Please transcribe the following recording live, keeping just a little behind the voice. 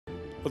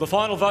Well, the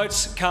final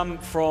votes come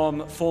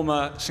from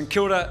former St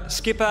Kilda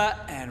skipper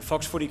and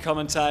Fox Footy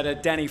commentator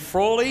Danny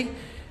Frawley.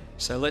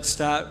 So let's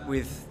start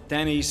with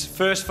Danny's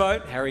first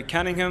vote, Harry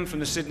Cunningham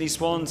from the Sydney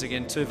Swans.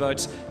 Again, 2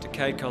 votes to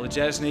Cade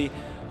Kolajasny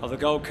of the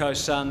Gold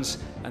Coast Suns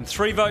and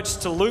 3 votes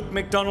to Luke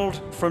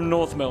McDonald from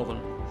North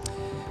Melbourne.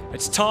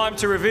 It's time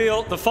to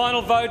reveal the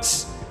final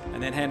votes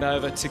and then hand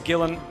over to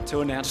Gillen to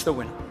announce the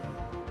winner.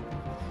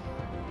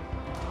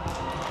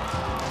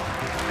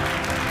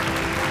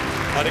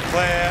 I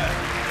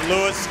declare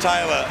Lewis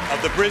Taylor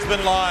of the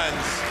Brisbane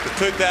Lions, the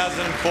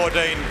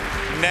 2014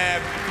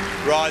 NAB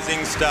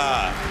Rising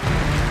Star.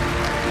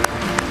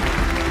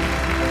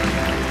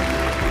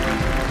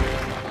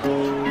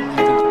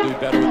 Having to do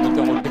battle with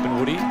McDonald, Pip and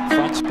Woody.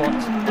 Front spot,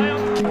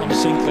 on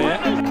Sinclair.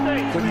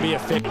 Couldn't be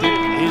effective.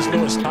 Here's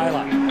Lewis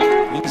Taylor.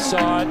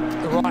 Inside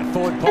the right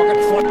forward pocket,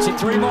 floats it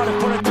through. Might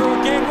have put it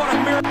through again. What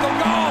a miracle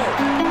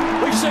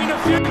goal! We've seen a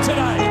few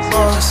today.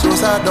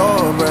 Suicide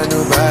door, brand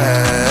new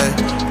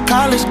bag.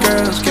 College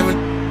girls giving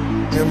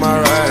in my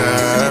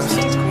raps.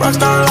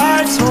 Rockstar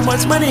life, so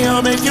much money,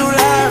 I'll make you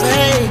laugh.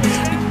 Hey,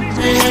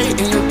 hey, hey,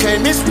 and you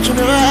can't miss what you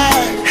never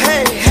had.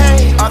 Hey,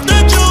 hey, off the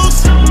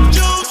juice,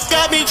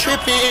 got me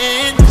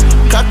tripping.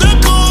 Cut the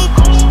coupe,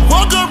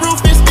 Walker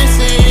roof is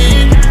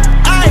missing.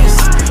 Ice,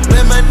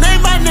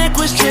 lemonade, my neck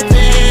was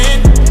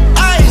tripping.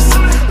 Ice,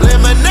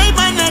 lemonade,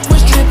 my neck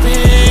was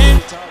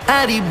tripping.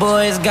 Addy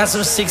boys got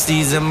some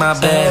 60s in my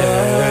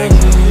bag.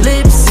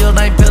 Lips sealed,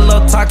 ain't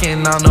pillow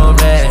talking on no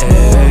rag.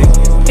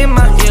 In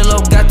my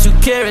earlobe, got 2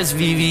 carats,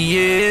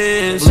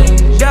 VVS.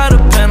 Got a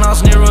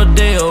penthouse near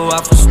Rodeo,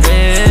 out for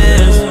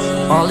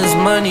stress. All this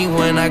money,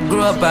 when I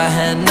grew up, I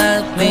had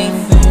nothing.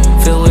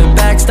 Filled with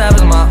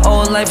backstabbing, my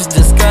whole life is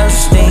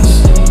disgusting.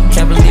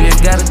 Can't believe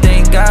it, gotta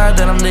thank God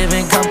that I'm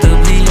living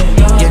comfortably.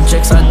 Getting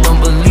checks, I don't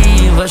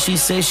believe, but she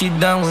say she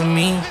done with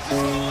me.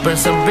 Burn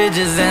some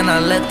bridges and I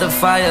let the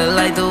fire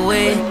light the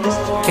way.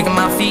 Kicking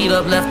my feet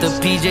up, left the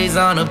PJs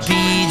on a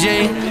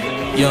PJ.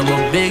 Yeah, I'm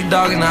a big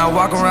dog and I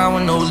walk around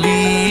with no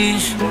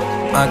leash.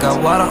 I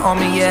got water on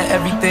me, yeah,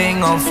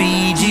 everything on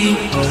Fiji.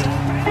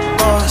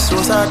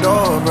 Suicide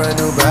door, brand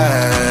new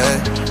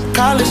bag.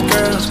 College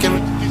girls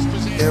giving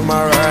in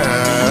my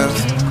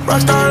raps.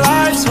 Rockstar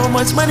life, so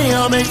much money,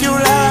 I'll make you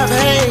laugh.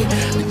 Hey,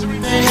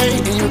 hey, hey,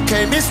 and you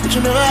can't miss what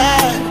you never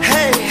had.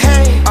 Hey,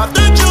 hey, off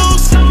the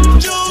juice,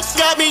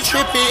 got me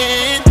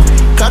tripping.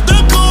 Cut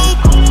the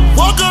coupe,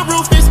 Walker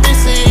roof is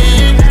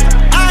missing.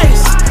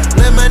 Ice,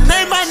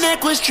 lemonade, my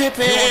neck was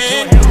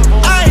tripping.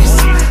 Ice,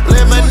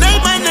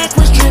 lemonade, my neck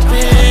was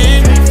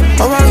tripping.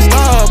 A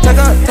rockstar, pack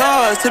up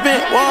toys,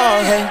 tipping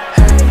wall, hey.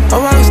 A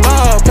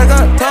rockstar, pack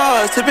up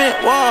toys,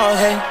 tipping wall,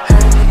 hey.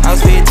 I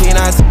was 15,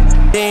 I was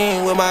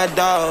 16 with my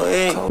dog,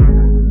 hey.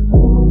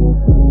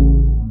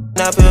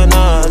 I feel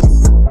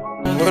nauseous.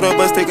 Put up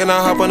a stick and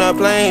I hop on a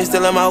plane,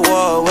 still in my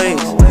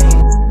wallways.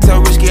 So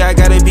risky, I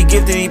gotta be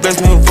gifted, he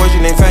blessed me with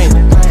fortune and fame.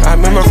 I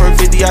remember from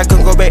 50, I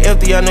couldn't go back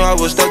empty, I knew I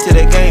was stuck to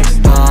the games.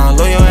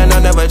 Loyal and I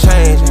never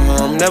change,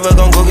 I'm never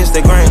gonna go against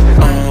the grain.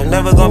 I'm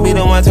never gonna be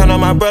the one turn on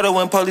my brother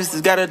when police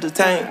just gotta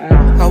detain.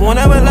 I won't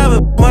ever love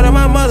it more than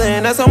my mother,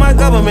 and that's on my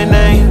government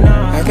name.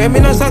 I can't be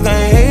no sucker, I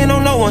ain't hating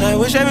on no one, I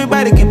wish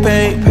everybody get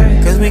paid.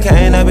 Cause we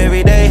can't up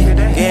every day,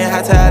 getting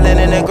hot talent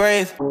in the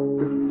grave.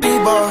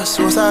 D-boss,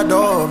 suicide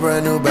door,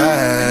 brand new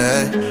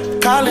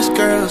bag. College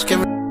girls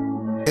giving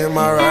in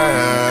my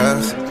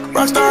raps.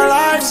 Rockstar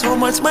life, so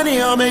much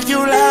money, I'll make you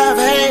laugh.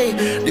 Hey,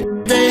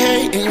 they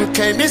hate and you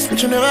can't miss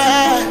what you never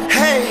had.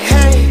 Hey,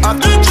 hey, off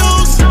the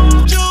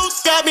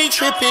juice, got me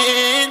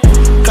tripping.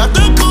 Cut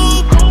the